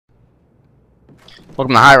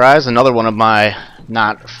Welcome to Highrise, another one of my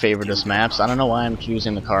not favoritist maps. I don't know why I'm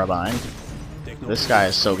choosing the carbine. This guy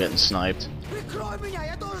is so getting sniped.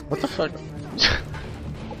 What the fuck?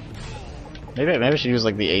 maybe I should use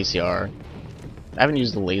like the ACR. I haven't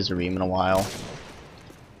used the laser beam in a while.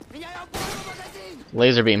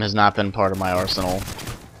 Laser beam has not been part of my arsenal.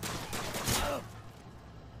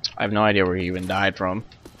 I have no idea where he even died from.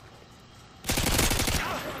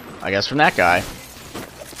 I guess from that guy.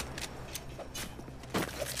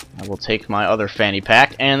 I will take my other fanny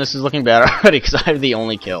pack, and this is looking bad already because I have the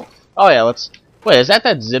only kill. Oh yeah, let's... Wait, is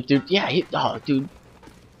that Zip dude? Yeah, oh, dude.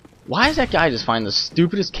 Why does that guy just find the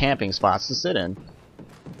stupidest camping spots to sit in?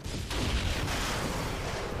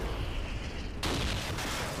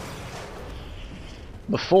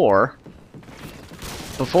 Before,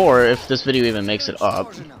 if this video even makes it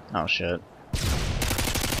up... Oh shit.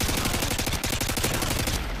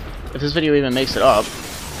 If this video even makes it up,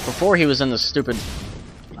 before he was in the stupid...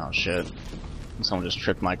 Oh shit. Someone just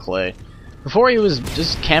tripped my clay. Before he was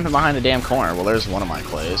just camping behind the damn corner. Well, there's one of my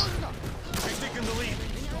clays.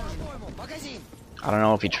 I don't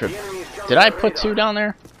know if he tripped... Did I put 2 down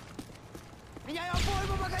there? I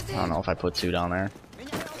don't know if I put 2 down there.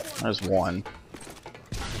 There's 1.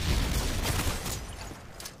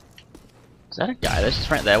 Is that a guy? That's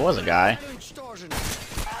just right. That was a guy.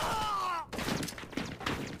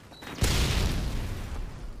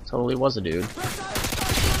 Totally was a dude.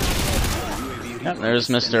 Yep, there's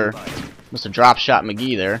Mr. Drop Shot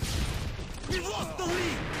McGee there.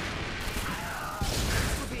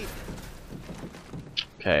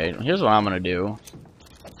 Okay, here's what I'm gonna do.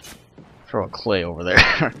 Throw a clay over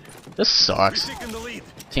there. This sucks.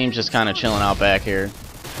 Team's just kind of chilling out back here.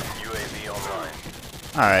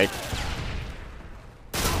 Alright.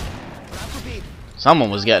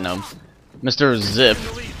 Someone was getting him. Mr. Zip.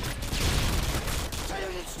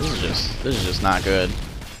 This is just not good.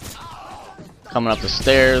 Coming up the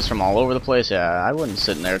stairs from all over the place. Yeah, I wouldn't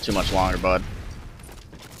sit in there too much longer, bud.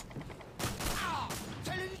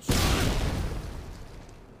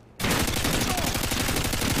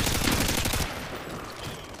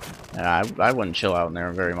 Yeah, I wouldn't chill out in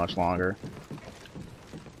there very much longer.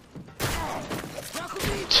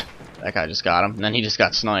 That guy just got him, and then he just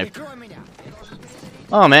got sniped.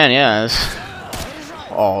 Oh man, yeah.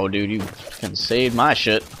 Oh, dude, you fucking saved my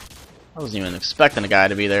shit. I wasn't even expecting a guy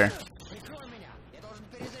to be there.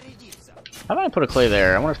 How about I put a clay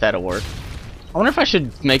there? I wonder if that'll work. I wonder if I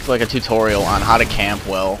should make like a tutorial on how to camp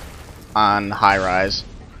well on Highrise.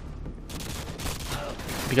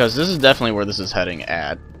 Because this is definitely where this is heading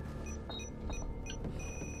at.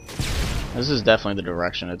 This is definitely the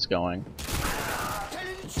direction it's going.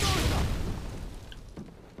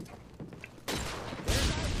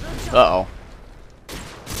 Uh-oh.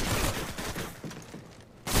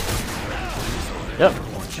 Yep,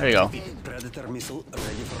 there you go.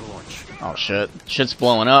 Oh shit. Shit's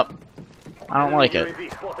blowing up. I don't like it.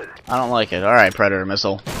 I don't like it. Alright, Predator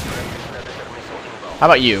missile. How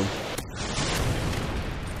about you?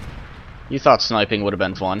 You thought sniping would have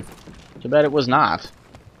been fun. Too bad it was not.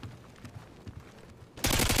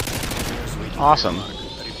 Awesome.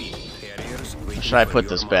 Where should I put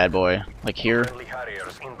this bad boy? Like here?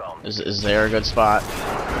 Is there a good spot?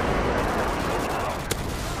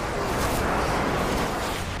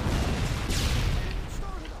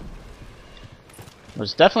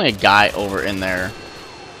 There's definitely a guy over in there.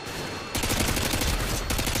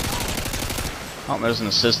 Oh, there's an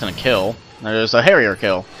assist and a kill. There's a Harrier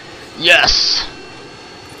kill. Yes!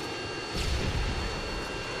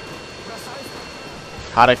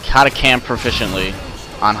 How to camp proficiently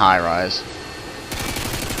on Highrise.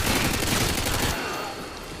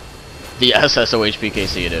 The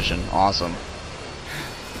SSoHPKC edition. Awesome.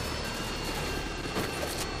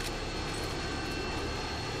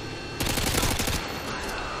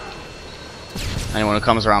 Anyone who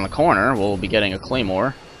comes around the corner will be getting a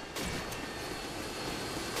claymore.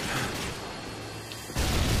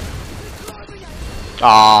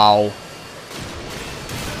 Oh.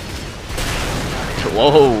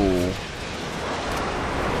 Whoa.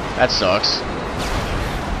 That sucks.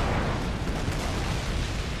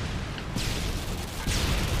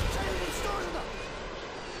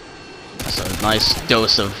 That's a nice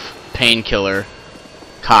dose of painkiller.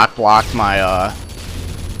 Cock blocked my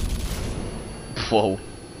Whoa.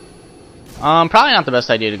 Probably not the best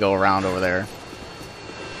idea to go around over there.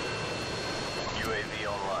 UAV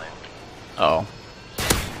online. Uh oh.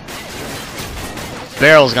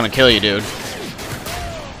 Barrel's gonna kill you, dude.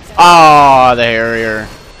 Ah, the Harrier.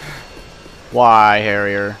 Why,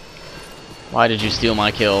 Harrier? Why did you steal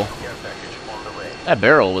my kill? That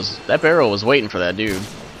barrel was waiting for that dude.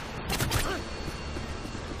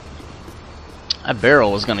 That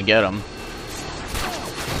barrel was gonna get him.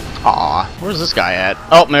 Aw, where's this guy at?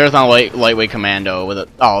 Oh, Marathon Lightweight Commando with a...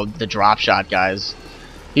 Oh, the drop shot guys.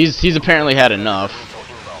 He's apparently had enough.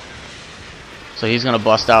 So he's gonna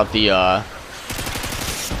bust out the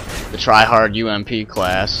try-hard UMP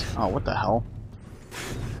class. Oh, what the hell?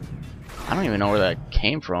 I don't even know where that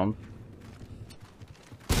came from.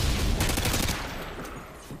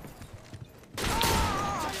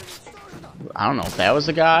 I don't know if that was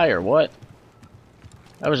the guy or what.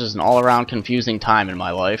 That was just an all-around confusing time in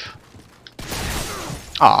my life.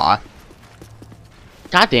 Aw.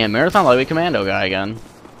 Goddamn, Marathon Lightweight Commando guy again.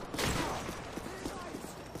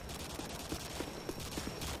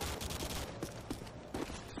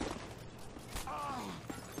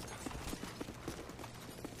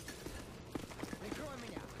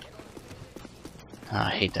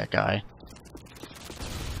 I hate that guy.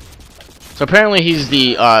 So apparently he's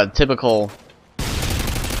the typical...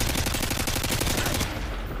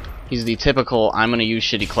 He's the typical I'm gonna use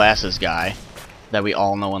shitty classes guy that we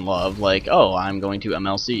all know and love. Like, oh, I'm going to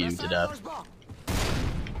MLC you to death.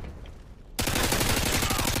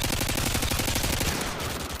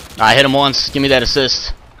 I hit him once. Give me that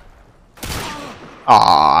assist.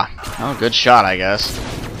 Aw. Oh, good shot, I guess.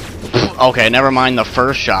 Okay, never mind the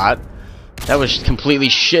first shot. That was completely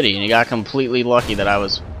shitty, and he got completely lucky that I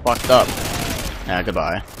was fucked up. Yeah,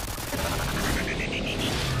 goodbye.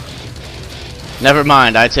 Never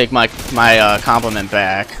mind, I take my compliment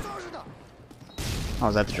back. Oh,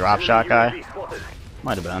 was that the drop shot guy?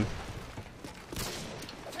 Might have been.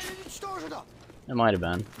 It might have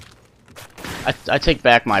been. I take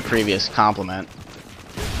back my previous compliment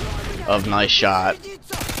of nice shot.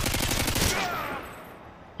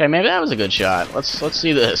 Okay, maybe that was a good shot. Let's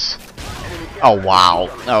see this. Oh wow.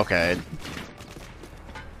 Okay.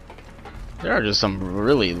 There are just some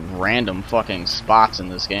really random fucking spots in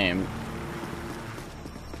this game.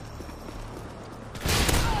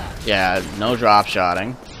 Yeah, no drop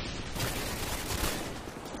shotting.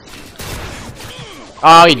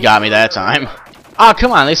 Oh, he got me that time. Oh,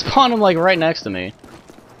 come on, they spawned him like right next to me.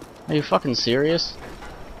 Are you fucking serious?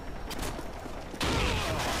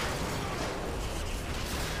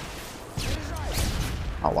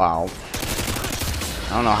 Oh wow.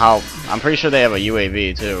 I don't know how. I'm pretty sure they have a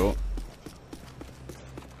UAV too.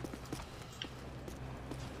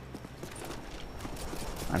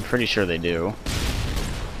 I'm pretty sure they do.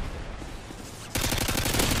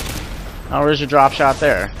 Oh, where's your drop shot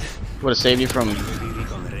there? Would have saved you from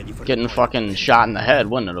getting fucking shot in the head,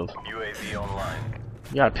 wouldn't it have?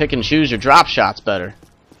 You gotta pick and choose your drop shots better.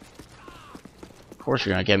 Of course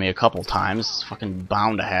you're gonna get me a couple times. It's fucking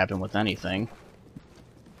bound to happen with anything.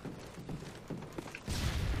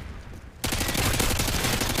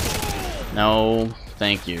 No,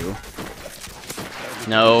 thank you.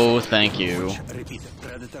 No, thank you.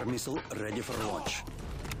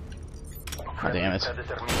 God damn it.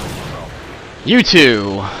 You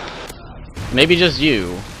two! Maybe just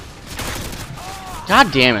you.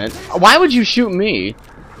 God damn it. Why would you shoot me?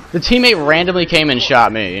 The teammate randomly came and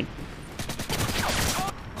shot me.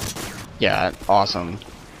 Yeah, awesome.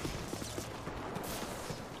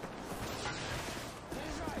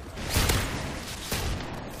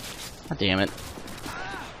 God damn it.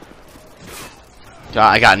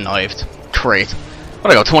 God, I got knifed. Great.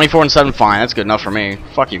 What, I go 24 and 7? Fine, that's good enough for me.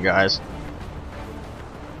 Fuck you guys.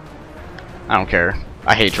 I don't care.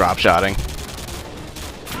 I hate drop shotting.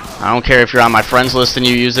 I don't care if you're on my friends list and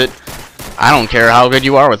you use it. I don't care how good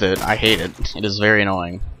you are with it. I hate it. It is very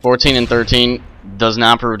annoying. 14 and 13 does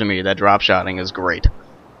not prove to me that drop shotting is great.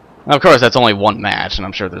 Now, of course, that's only one match, and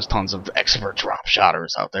I'm sure there's tons of expert drop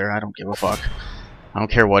shotters out there. I don't give a fuck. I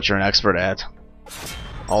don't care what you're an expert at.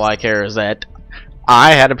 All I care is that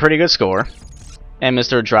I had a pretty good score, and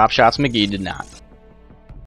Mr. Drop Shots McGee did not.